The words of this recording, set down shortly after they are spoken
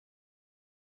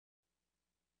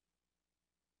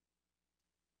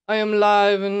I am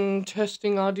live and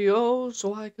testing audio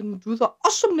so I can do the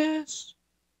awesomeness.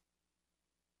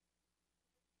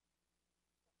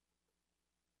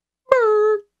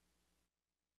 Brr.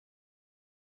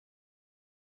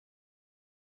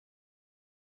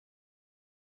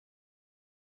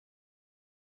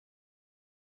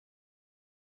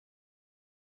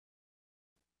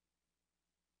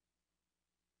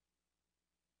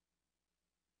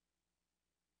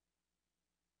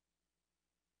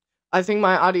 I think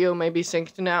my audio may be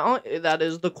synced now. That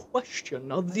is the question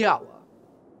of the hour.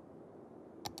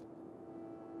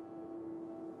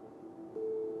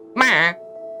 Meh.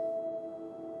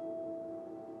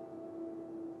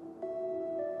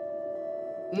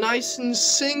 Nice and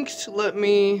synced. Let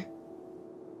me...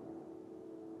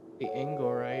 the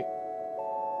angle right.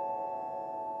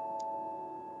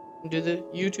 Do the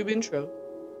YouTube intro.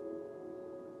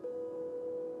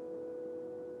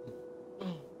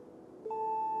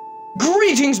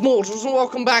 Greetings, mortals, and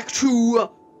welcome back to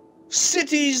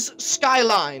Cities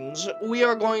Skylines. We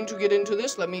are going to get into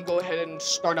this. Let me go ahead and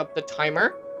start up the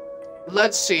timer.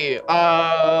 Let's see.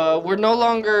 We're no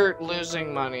longer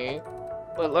losing money,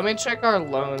 but let me check our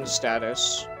loan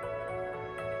status.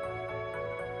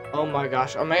 Oh my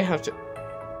gosh, I may have to...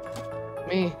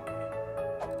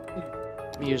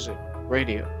 Music.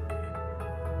 Radio.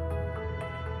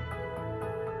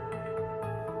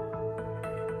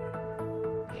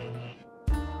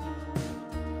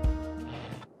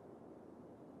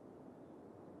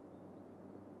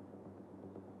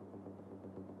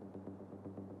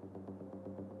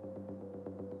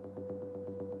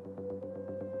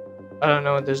 I don't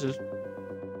know what this is,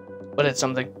 but it's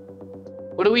something.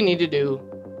 What do we need to do?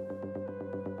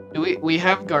 Do we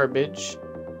have garbage?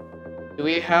 Do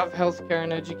we have healthcare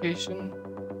and education?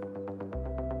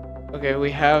 Okay,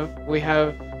 we have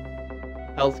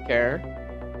healthcare.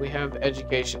 We have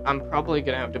education. I'm probably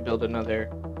gonna have to build another.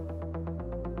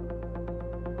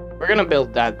 We're gonna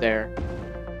build that there.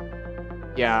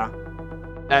 Yeah,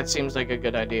 that seems like a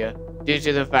good idea. Due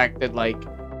to the fact that, like,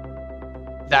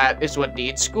 that is what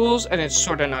needs schools, and it's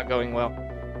sort of not going well.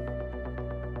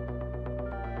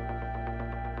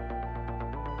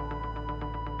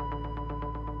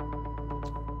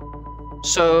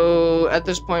 So, at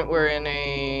this point, we're in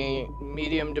a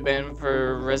medium demand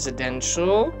for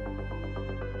residential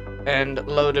and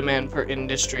low demand for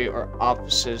industry or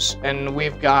offices. And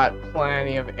we've got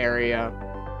plenty of area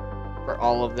for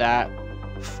all of that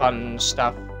fun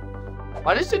stuff.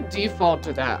 Why does it default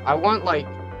to that? I want, like,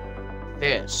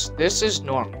 this. This is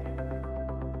normal.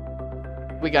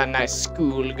 We got a nice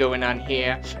school going on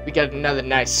here. We got another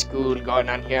nice school going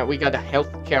on here. We got a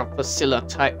healthcare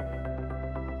facility.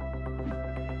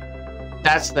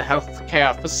 That's the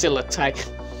healthcare facility.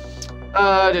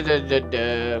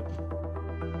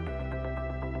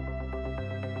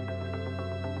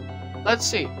 Let's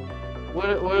see. What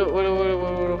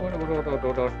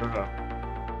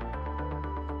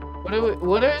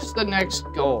is the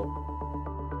next goal?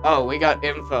 Oh, we got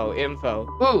info.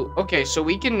 Ooh, okay, so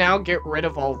we can now get rid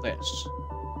of all this.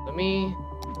 Let me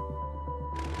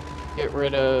get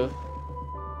rid of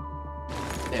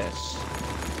this.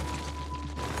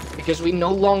 Because we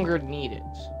no longer need it.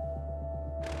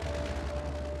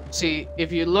 See,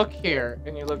 if you look here,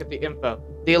 and you look at the info,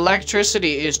 the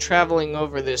electricity is traveling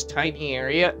over this tiny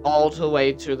area all the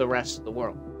way to the rest of the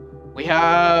world. We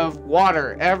have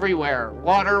water everywhere.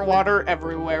 Water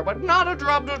everywhere, but not a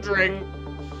drop to drink.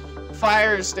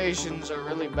 Fire stations are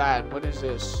really bad. What is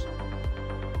this?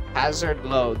 Hazard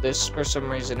low. This, for some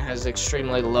reason, has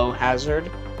extremely low hazard,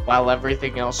 while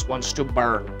everything else wants to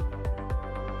burn.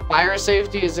 Fire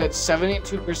safety is at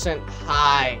 72%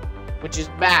 high, which is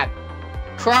bad.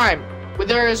 Crime. Well,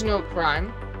 there is no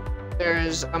crime. There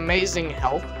is amazing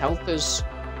health. Health is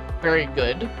very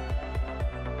good.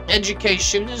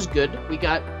 Education is good. We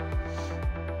got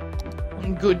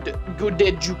good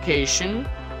education.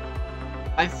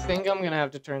 I think I'm gonna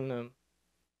have to turn the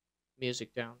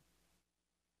music down.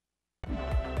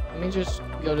 Let me just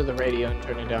go to the radio and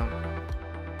turn it down.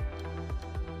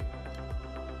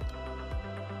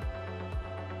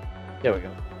 There we go.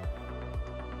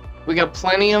 We got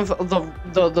plenty of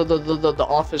the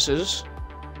offices.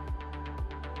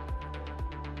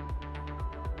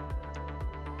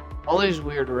 All these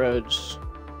weird roads.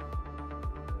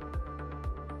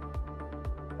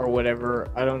 Or whatever,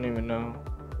 I don't even know.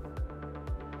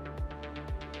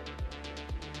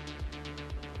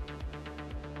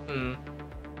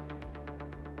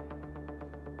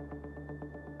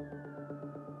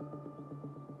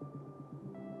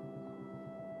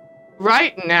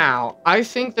 Right now, I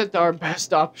think that our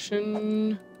best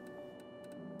option...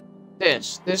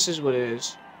 This is what it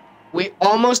is. We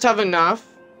almost have enough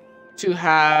to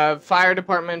have fire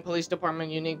department, police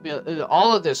department, unique bill,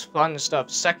 all of this fun stuff.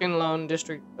 Second loan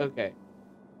district. Okay.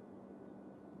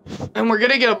 And we're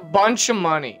gonna get a bunch of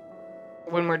money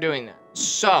when we're doing that.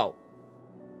 So,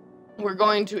 we're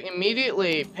going to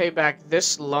immediately pay back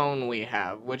this loan we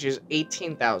have, which is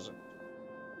 18,000.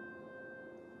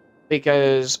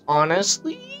 Because,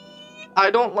 honestly,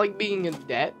 I don't like being in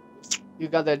debt. You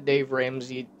got that Dave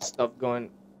Ramsey stuff going.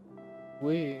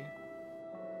 We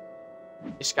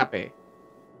escape.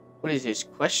 What is this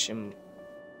question?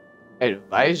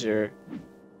 Advisor.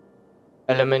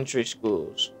 Elementary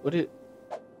schools. What is...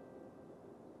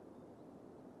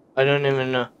 I don't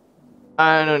even know.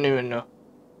 I don't even know.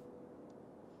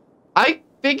 I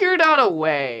figured out a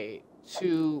way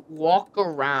to walk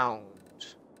around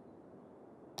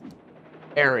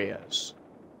areas.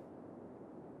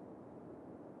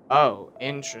 Oh,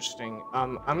 interesting.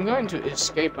 I'm going to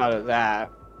escape out of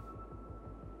that.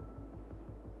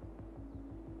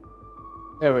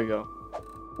 There we go.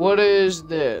 What is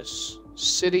this?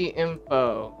 City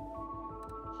info.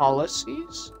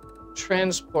 Policies?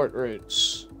 Transport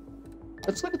routes.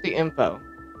 Let's look at the info.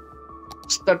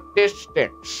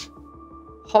 Statistics.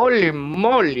 Holy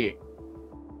moly.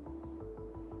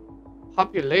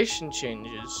 Population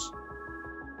changes.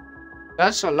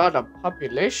 That's a lot of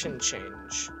population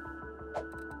change.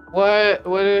 What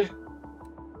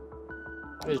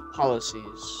is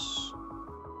policies?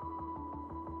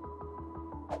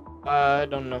 I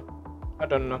don't know. I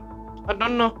don't know. I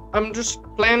don't know. I'm just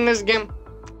playing this game.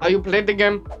 How you played the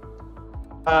game?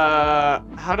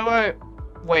 How do I...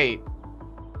 Wait.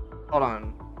 Hold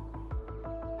on.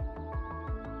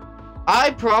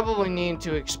 I probably need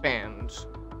to expand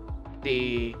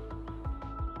the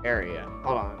area.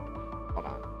 Hold on. Hold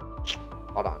on.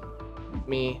 Hold on.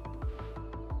 Me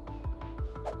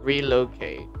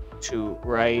relocate to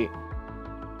right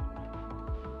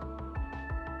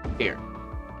here.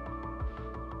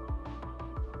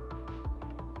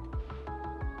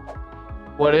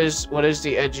 What is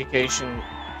the education?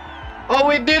 Oh,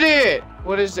 we did it!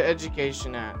 What is the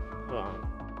education at? Hold on.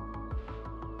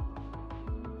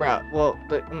 Bruh, well,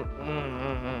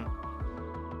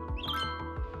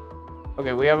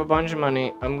 Okay, we have a bunch of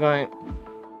money. I'm going...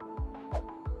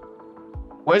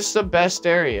 What's the best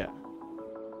area?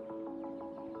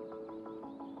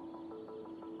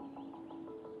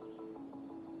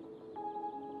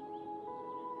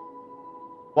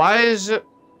 Why is it...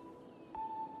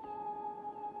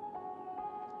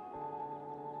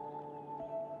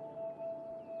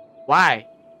 Why?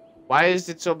 Why is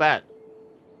it so bad?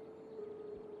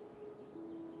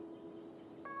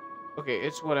 Okay,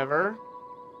 it's whatever.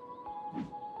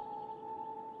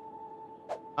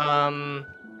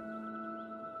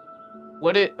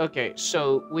 Okay,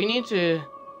 so we need to...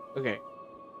 Okay.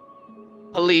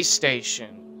 Police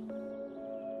station.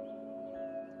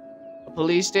 A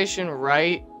police station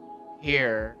right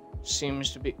here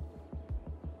seems to be...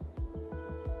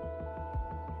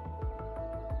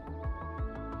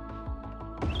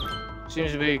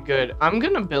 Seems to be good. I'm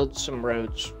gonna build some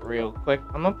roads real quick.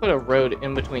 I'm gonna put a road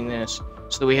in between this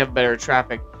so that we have better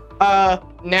traffic.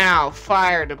 Now,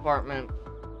 fire department.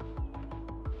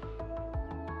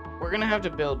 We're gonna have to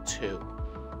build 2.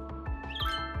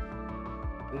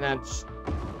 And that's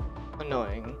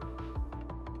annoying.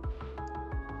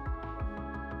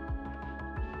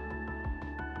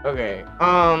 Okay,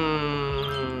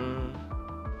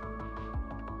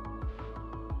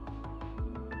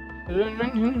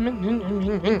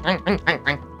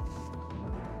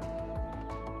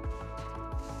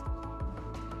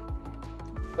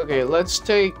 Okay, let's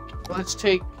see.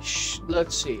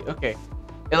 Okay.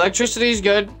 Electricity is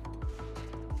good.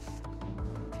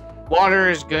 Water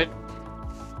is good.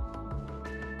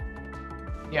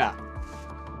 Yeah.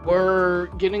 We're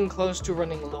getting close to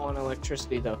running low on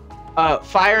electricity, though.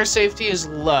 Fire safety is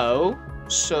low,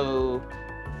 so...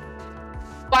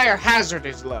 Fire hazard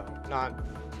is low, not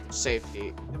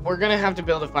safety. We're gonna have to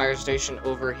build a fire station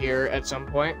over here at some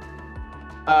point.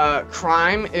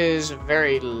 Crime is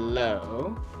very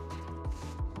low.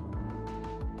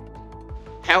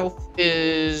 Health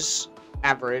is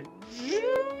average-ish.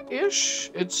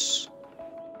 It's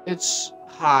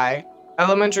high.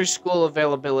 Elementary school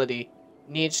availability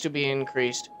needs to be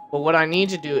increased. But what I need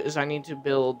to do is I need to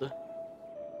build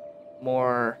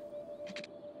more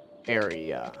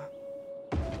area.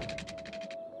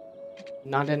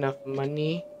 Not enough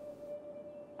money.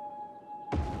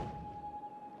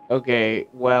 Okay,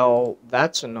 well,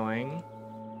 that's annoying.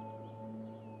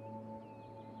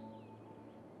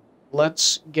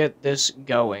 Let's get this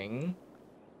going.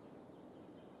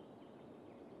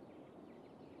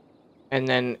 And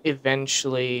then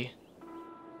eventually...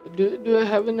 Do I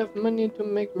have enough money to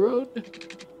make road?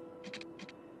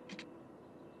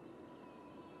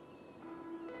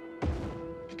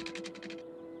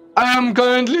 I am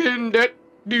currently in debt.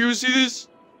 Do you see this?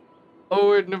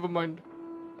 Oh wait, never mind.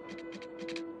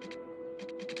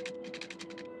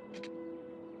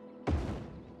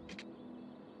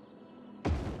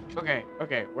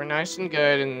 Okay, we're nice and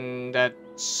good in that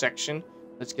section.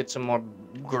 Let's get some more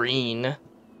green.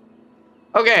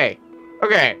 Okay,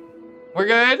 we're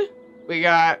good. We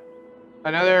got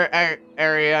another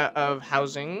area of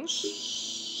housing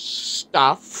stuff,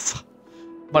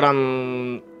 but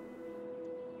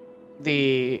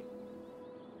we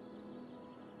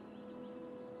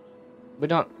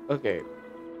don't. Okay,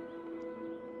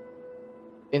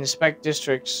 inspect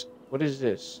districts. What is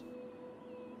this?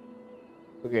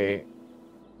 Okay.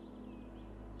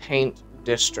 Paint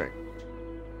district.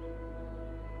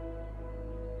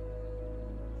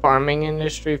 Farming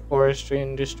industry, forestry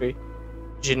industry,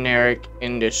 generic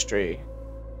industry.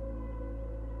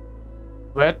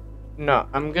 What? No,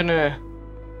 I'm gonna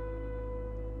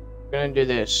do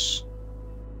this.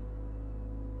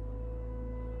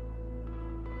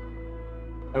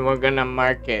 And we're gonna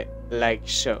mark it like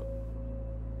so.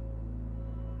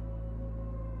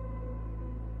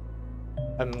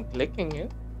 I'm clicking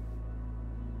it.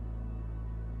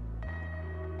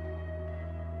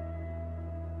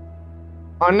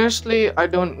 Honestly, I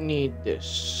don't need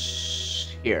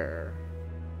this here.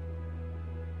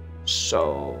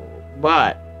 So,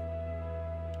 but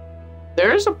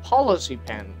there is a policy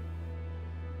pen.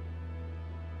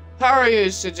 Power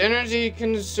usage. Energy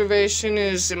conservation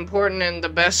is important, and the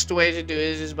best way to do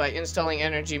it is by installing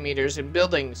energy meters in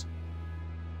buildings.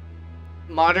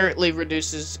 Moderately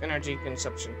reduces energy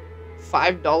consumption.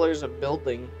 $5 a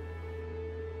building.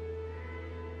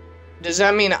 Does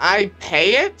that mean I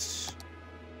pay it?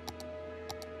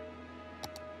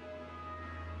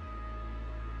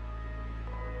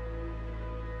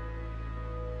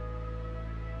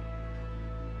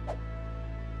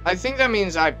 I think that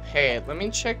means I pay it. Let me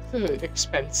check the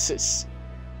expenses.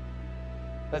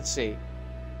 Let's see.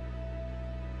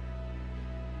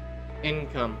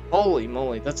 Income. Holy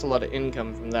moly, that's a lot of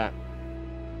income from that.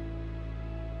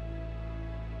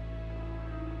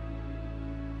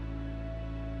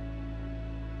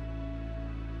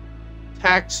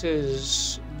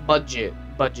 Taxes. Budget.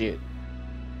 We're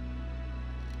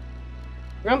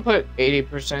gonna put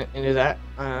 80% into that.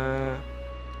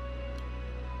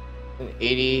 And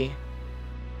 80.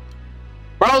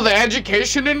 Bro, the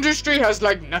education industry has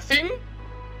like nothing?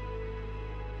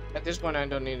 At this point, I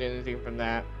don't need anything from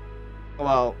that.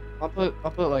 Well, I'll put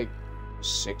like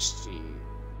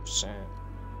 60%.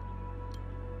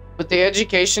 But the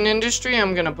education industry,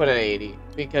 I'm gonna put at 80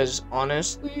 because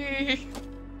honestly,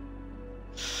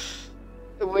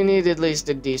 we need at least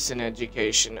a decent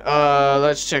education.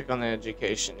 Let's check on the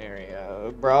education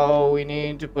area, bro. We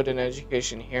need to put an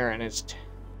education here, and it's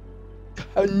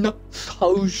 $10,000.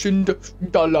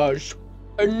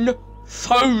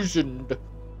 $10,000.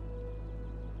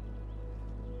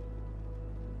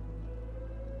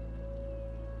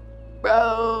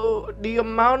 Bro, the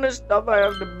amount of stuff I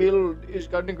have to build is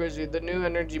kind of crazy. The new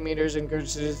energy meters encourage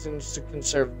citizens to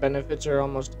conserve. Benefits are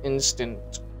almost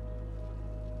instant.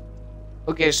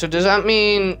 Okay, so does that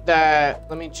mean that...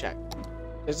 Let me check.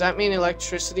 Does that mean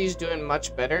electricity is doing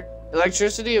much better?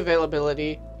 Electricity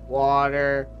availability,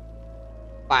 water,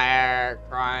 fire,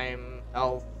 crime,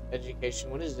 health,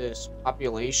 education. What is this?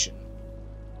 Population.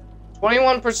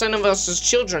 21% of us is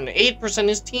children, 8%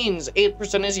 is teens,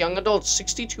 8% is young adults,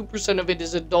 62% of it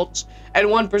is adults, and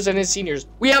 1% is seniors.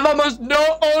 We have almost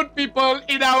no old people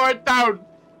in our town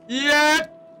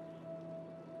yet.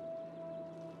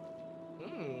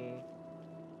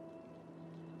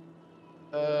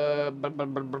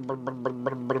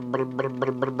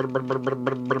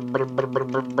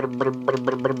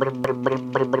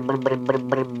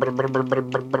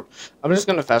 I'm just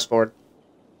gonna fast forward.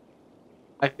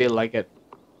 I feel like it.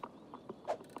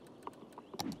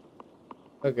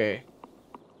 Okay.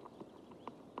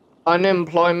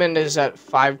 Unemployment is at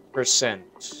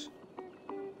 5%.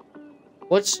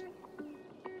 What's...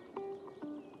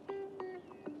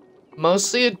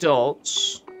 Mostly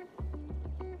adults.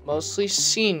 Mostly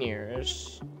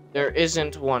seniors. There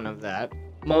isn't one of that.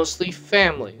 Mostly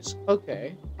families.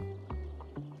 Okay.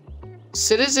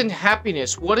 Citizen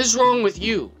happiness. What is wrong with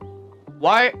you?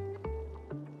 Why...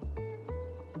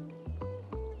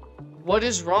 What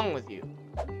is wrong with you?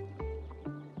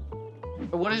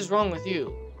 What is wrong with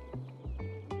you?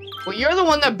 Well, you're the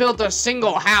one that built a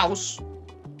single house.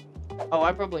 Oh,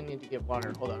 I probably need to get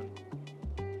water. Hold on.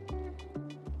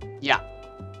 Yeah.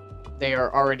 They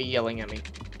are already yelling at me.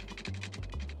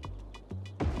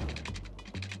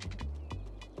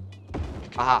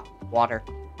 Aha, water.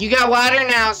 You got water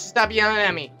now, so stop yelling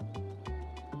at me.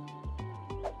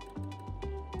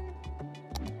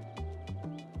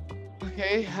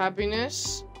 Okay,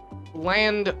 happiness.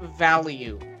 Land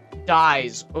value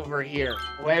dies over here.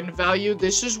 Land value,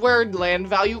 this is where land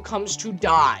value comes to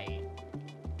die.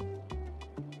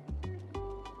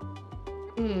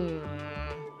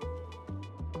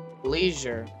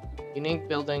 Leisure. Unique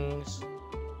buildings.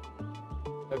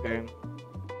 Okay.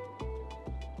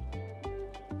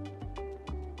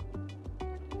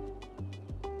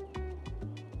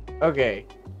 Okay.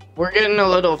 We're getting a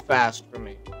little fast for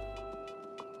me.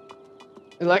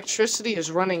 Electricity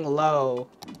is running low.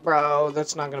 Bro,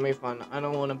 that's not gonna be fun. I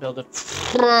don't want to build it.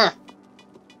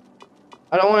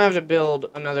 I don't want to have to build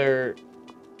another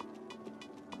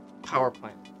power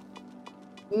plant.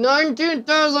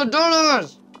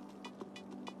 $19,000!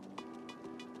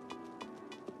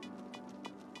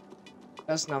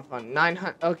 That's not fun.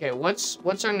 900. Okay,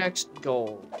 what's our next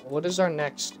goal? What is our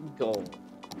next goal?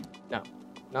 No,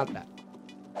 not that.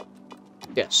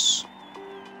 Yes.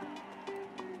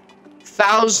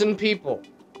 1,000 people.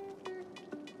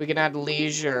 We can add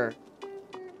leisure.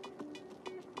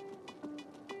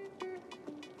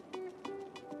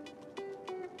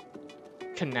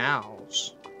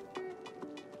 Canals.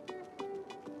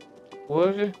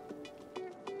 What?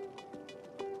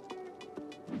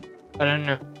 I don't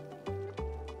know.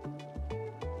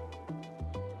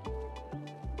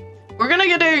 We're gonna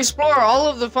get to explore all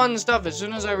of the fun stuff as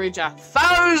soon as I reach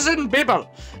 1,000 people.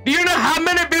 Do you know how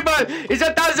many people is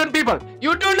 1,000 people?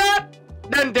 You do not?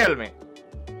 Then tell me.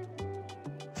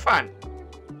 Fun.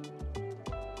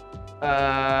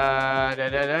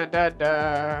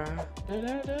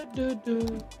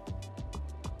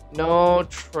 No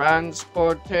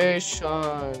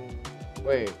transportation.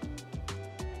 Wait.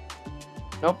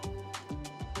 Nope.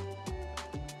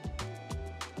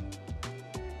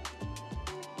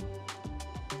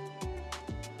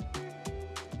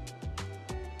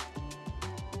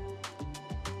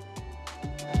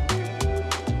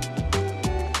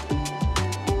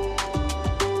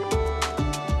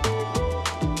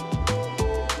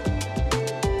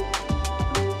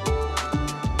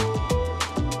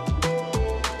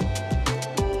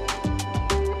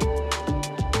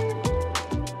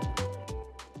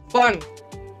 Fun.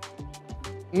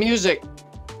 Music.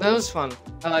 That was fun.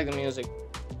 I like the music.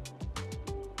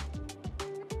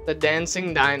 The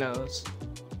dancing dinos.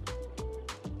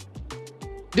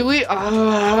 Do we?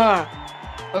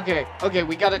 Okay, okay,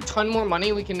 we got a ton more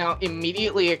money. We can now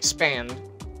immediately expand.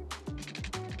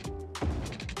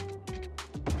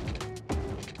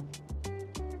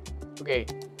 Okay,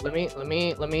 let me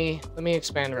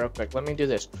expand real quick. Let me do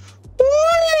this.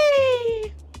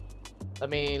 Let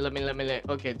me,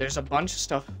 okay, there's a bunch of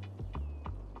stuff.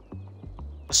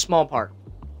 A small part.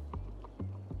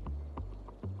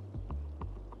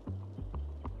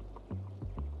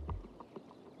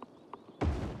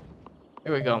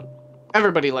 Here we go.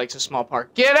 Everybody likes a small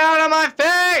park. Get out of my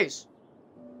face!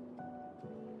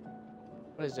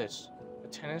 What is this? A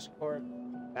tennis court?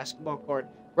 Basketball court?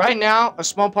 Right now, a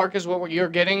small park is what you're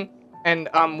getting. And,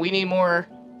 we need more...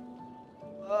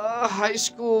 high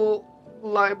school...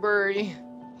 library,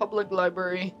 public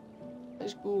library, high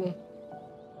school,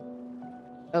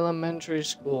 elementary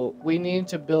school. We need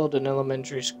to build an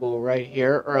elementary school right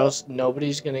here, or else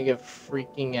nobody's gonna get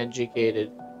freaking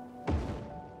educated.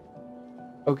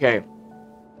 Okay.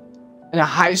 And a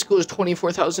high school is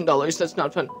 $24,000. That's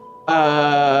not fun.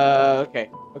 Okay.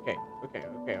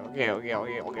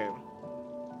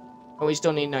 And we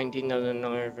still need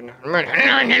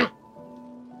 $19,000.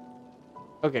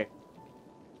 Okay.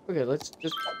 Okay, let's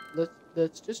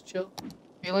just chill.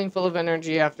 Feeling full of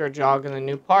energy after a jog in the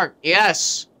new park.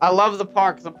 Yes! I love the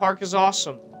park. The park is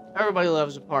awesome. Everybody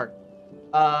loves the park.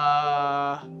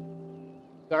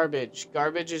 Garbage.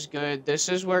 Garbage is good. This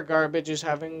is where garbage is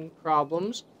having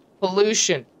problems.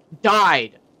 Pollution.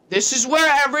 Died. This is where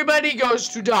everybody goes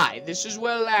to die. This is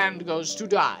where land goes to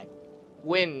die.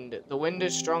 Wind. The wind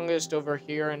is strongest over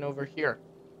here and over here.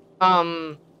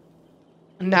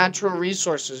 Natural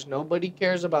resources. Nobody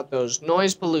cares about those.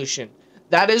 Noise pollution.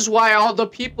 That is why all the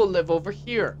people live over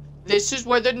here. This is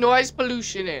where the noise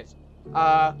pollution is.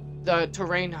 The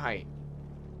terrain height.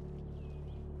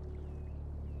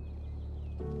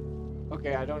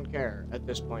 Okay, I don't care at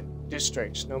this point.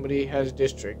 Districts. Nobody has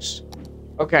districts.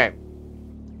 Okay.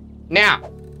 Now.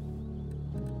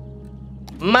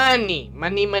 Money.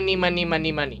 Money.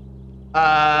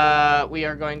 We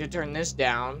are going to turn this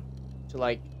down to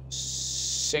like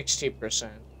 60%.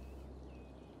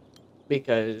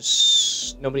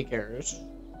 because nobody cares.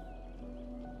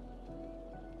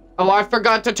 Oh, I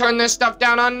forgot to turn this stuff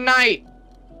down on night.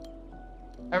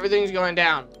 Everything's going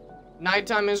down.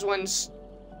 Nighttime is when...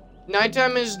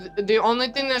 Nighttime is the only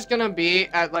thing that's gonna be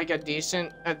at like a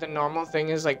decent... At the normal thing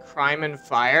is like crime and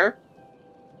fire.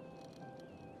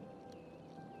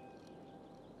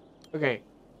 Okay.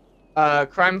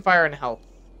 Crime, fire, and health.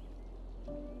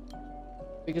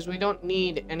 Because we don't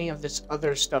need any of this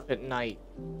other stuff at night.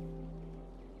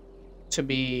 To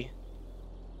be...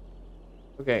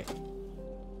 Okay.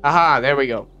 Aha, there we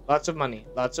go. Lots of money.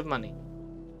 Lots of money.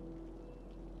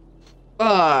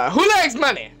 Who likes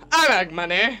money? I like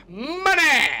money.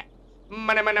 Money!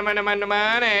 Money, money, money, money,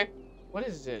 money. What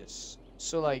is this?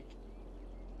 So, like...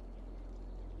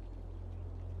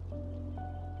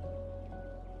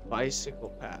 Bicycle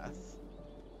path.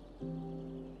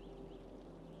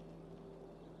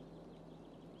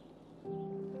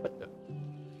 What the...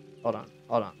 Hold on,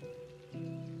 hold on.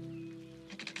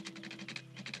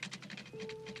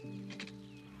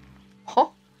 Huh?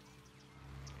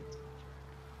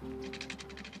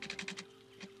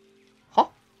 Huh?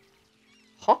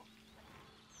 Huh?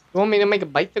 You want me to make a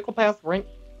bicycle path right?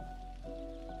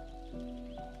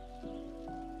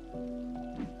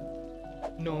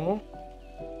 No.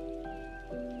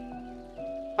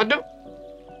 I do.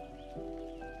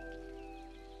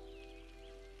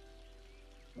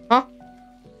 Huh?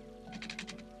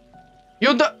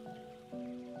 You do.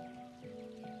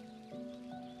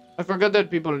 I forgot that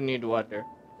people need water.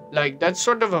 Like, that's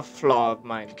sort of a flaw of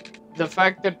mine. The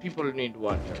fact that people need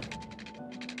water.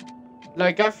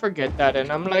 Like, I forget that,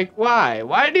 and I'm like, why?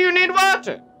 Why do you need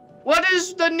water? What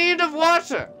is the need of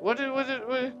water? What do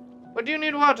you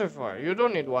need water for? You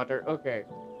don't need water. Okay.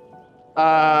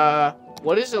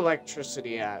 What is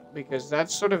electricity at? Because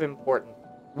that's sort of important.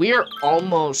 We are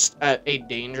almost at a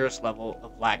dangerous level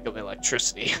of lack of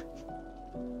electricity.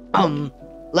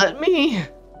 Let me...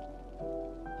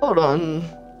 Hold on.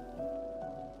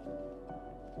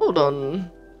 Hold on.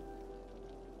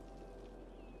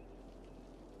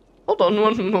 Hold on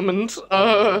one moment.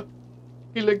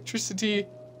 Electricity.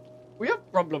 We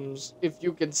have problems, if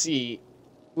you can see.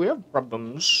 We have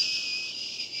problems.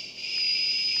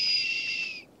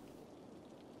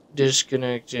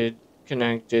 Disconnected,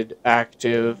 connected,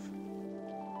 active.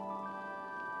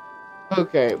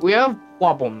 Okay, we have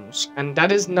problems, and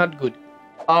that is not good.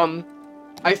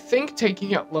 I think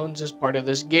taking out loans is part of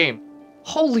this game.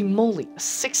 Holy moly, a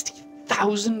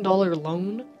 $60,000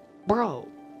 loan? Bro.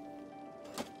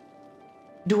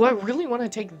 Do I really want to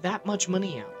take that much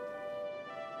money out?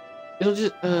 It'll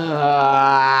just...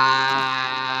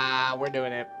 we're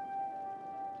doing it.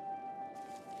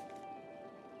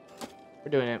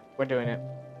 We're doing it. We're doing it.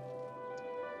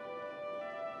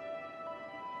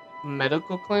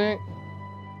 Medical clinic?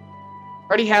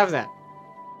 Already have that.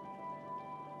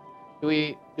 Do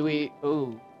we,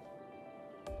 ooh.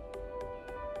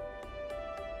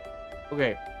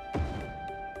 Okay.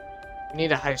 We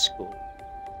need a high school.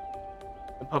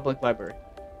 A public library.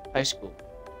 High school.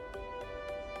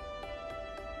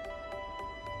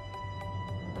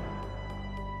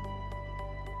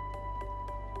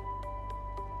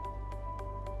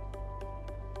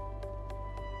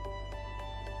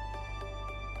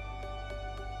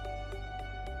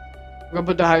 We're gonna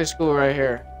put the high school right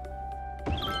here.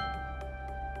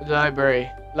 The library.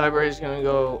 Library's gonna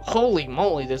go... Holy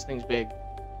moly, this thing's big.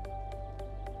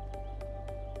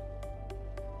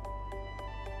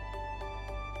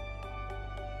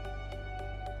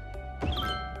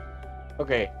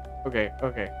 Okay, okay,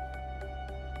 okay.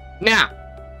 Now,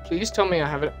 please tell me I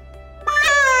have it.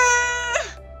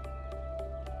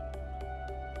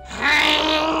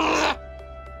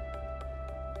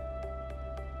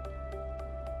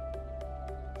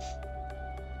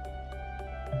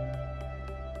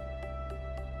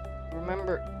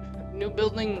 Remember, new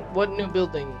building. What new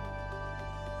building?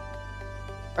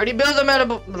 Already built a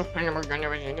medical. I'm gonna punch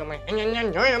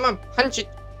it.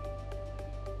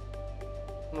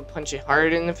 I'm gonna punch it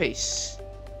hard in the face.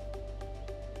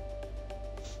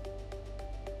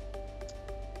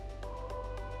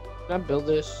 Can I build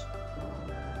this?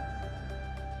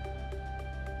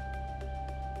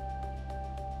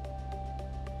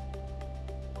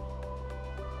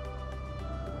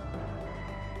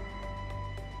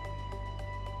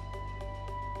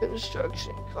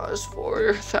 Construction costs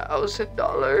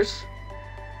 $4,000.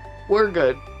 We're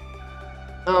good.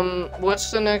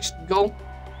 What's the next goal?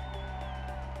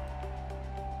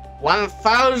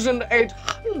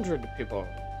 1,800 people.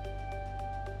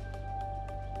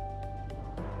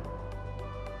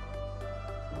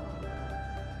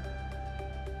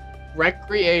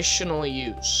 Recreational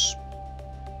use.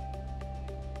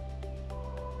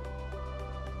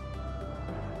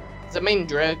 Does that mean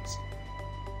dreads?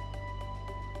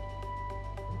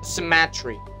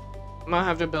 Cemetery. I'm gonna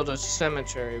have to build a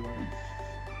cemetery one.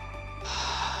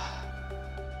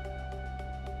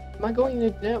 Am I going to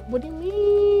debt? What do you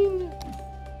mean?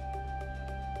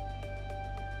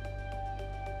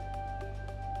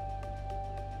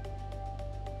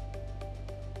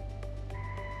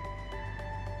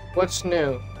 What's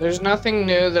new? There's nothing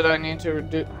new that I need to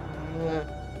reduce.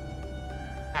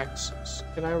 Taxes.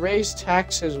 Can I raise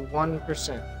taxes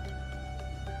 1%?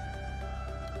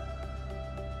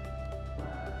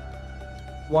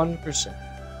 1%.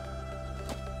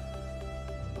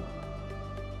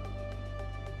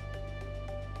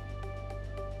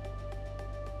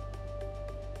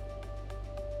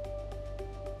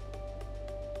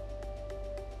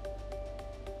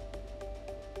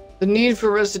 The need for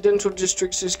residential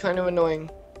districts is kind of annoying.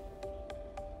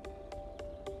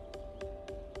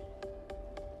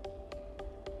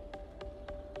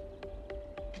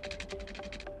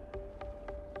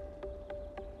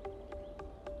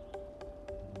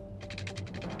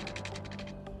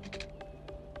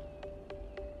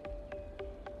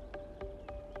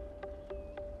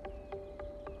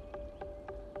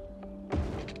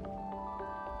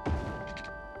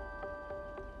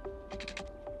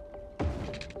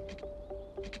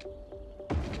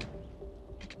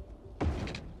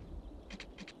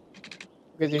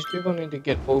 Okay, these people need to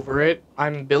get over it.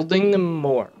 I'm building them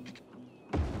more.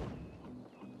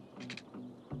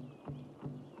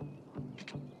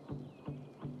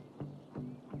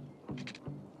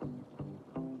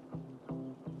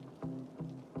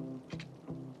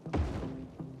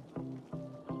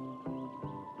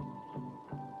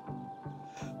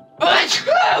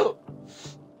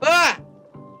 Ah!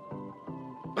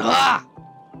 Ah!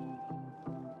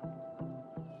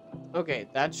 Okay,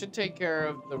 that should take care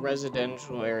of the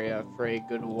residential area for a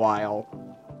good while.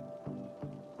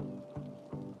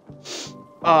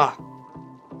 Ah.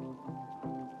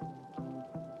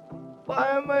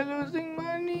 Why am I losing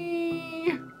money?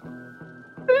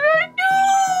 What did I do?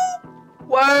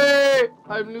 Why?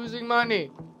 I'm losing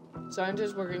money.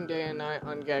 Scientists working day and night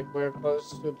on gag. We're close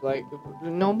to like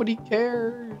nobody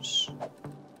cares.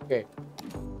 Okay.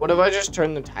 What if I just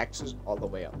turn the taxes all the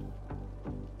way up?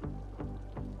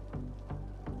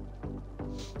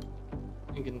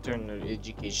 You can turn the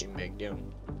education back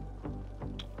down.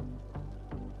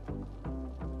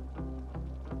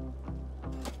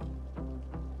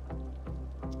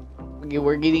 Okay,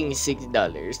 we're getting $6.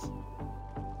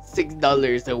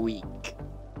 $6 a week.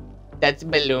 That's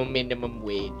below minimum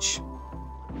wage.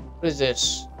 What is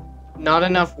this? Not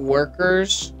enough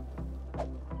workers?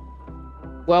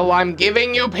 Well, I'm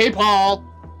giving you people!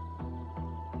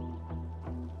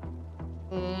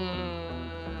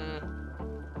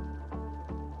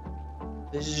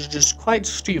 This is just quite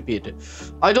stupid.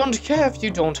 I don't care if you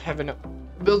don't have enough.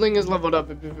 Building is leveled up.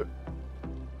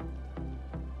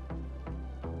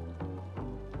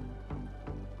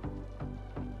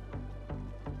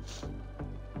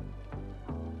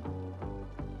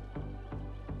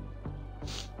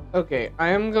 Okay, I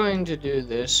am going to do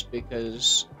this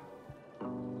because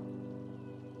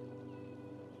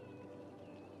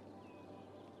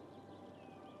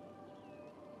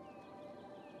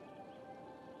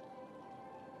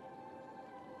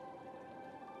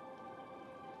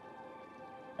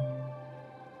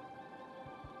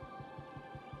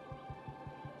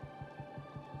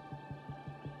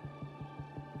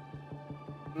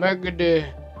mega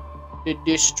the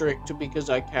district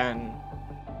because I can.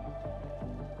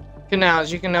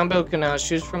 Canals. You can now build canals.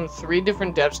 Choose from 3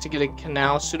 different depths to get a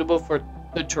canal suitable for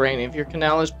the terrain. If your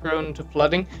canal is prone to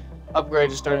flooding,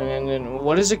 upgrade to start and end.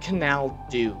 What does a canal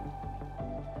do?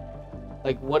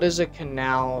 Like, what does a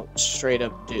canal straight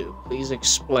up do? Please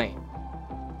explain.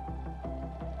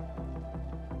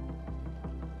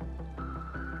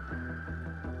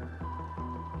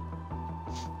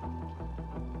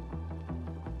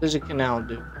 What does a canal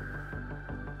do?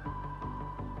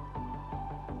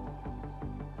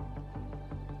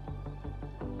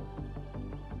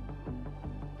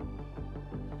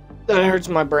 That hurts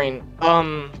my brain. What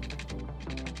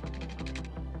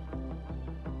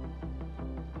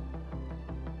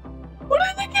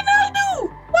does the canal do?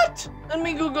 What? Let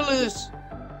me Google this.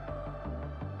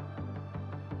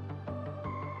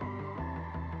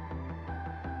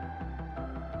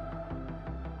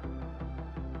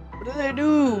 What do they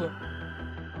do?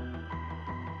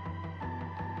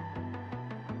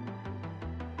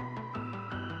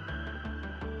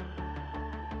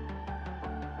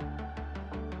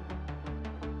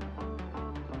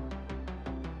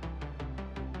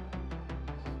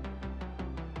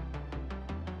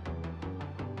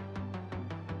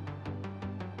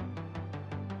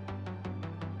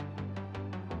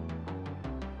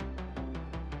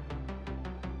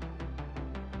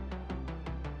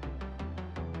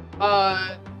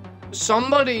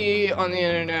 Somebody on the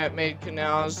internet made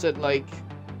canals that, like,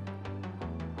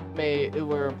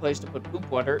 were a place to put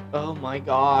poop water. Oh my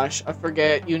gosh, I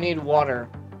forget. You need water.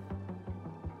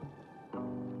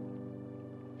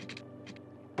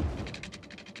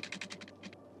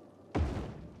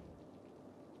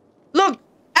 Look!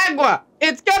 Agua!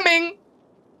 It's coming!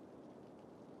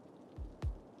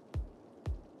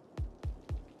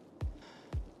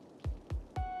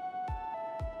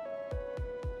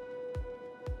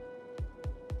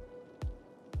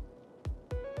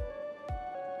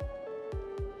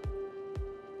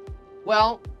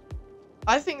 Well,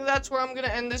 I think that's where I'm gonna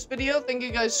end this video. Thank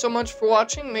you guys so much for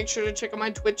watching. Make sure to check out my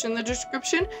Twitch in the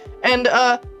description. And,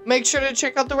 make sure to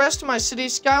check out the rest of my City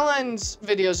Skylines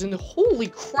videos. And holy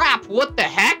crap, what the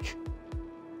heck?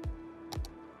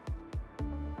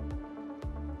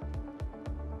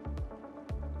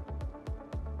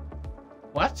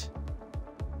 What?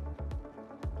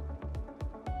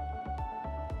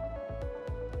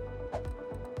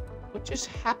 What just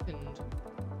happened?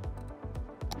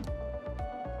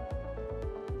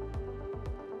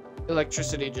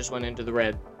 Electricity just went into the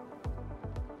red.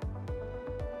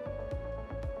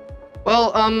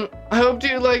 Well, I hope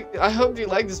you like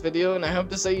this video, and I hope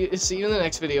to see you in the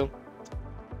next video.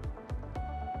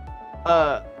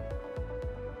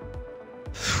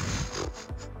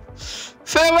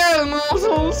 Farewell,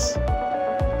 mortals!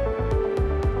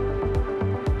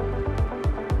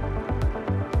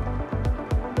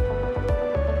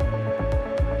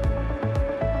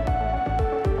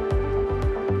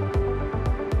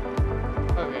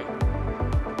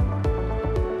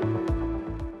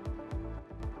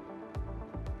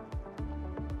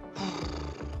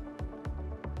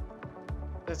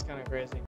 That's kind of crazy.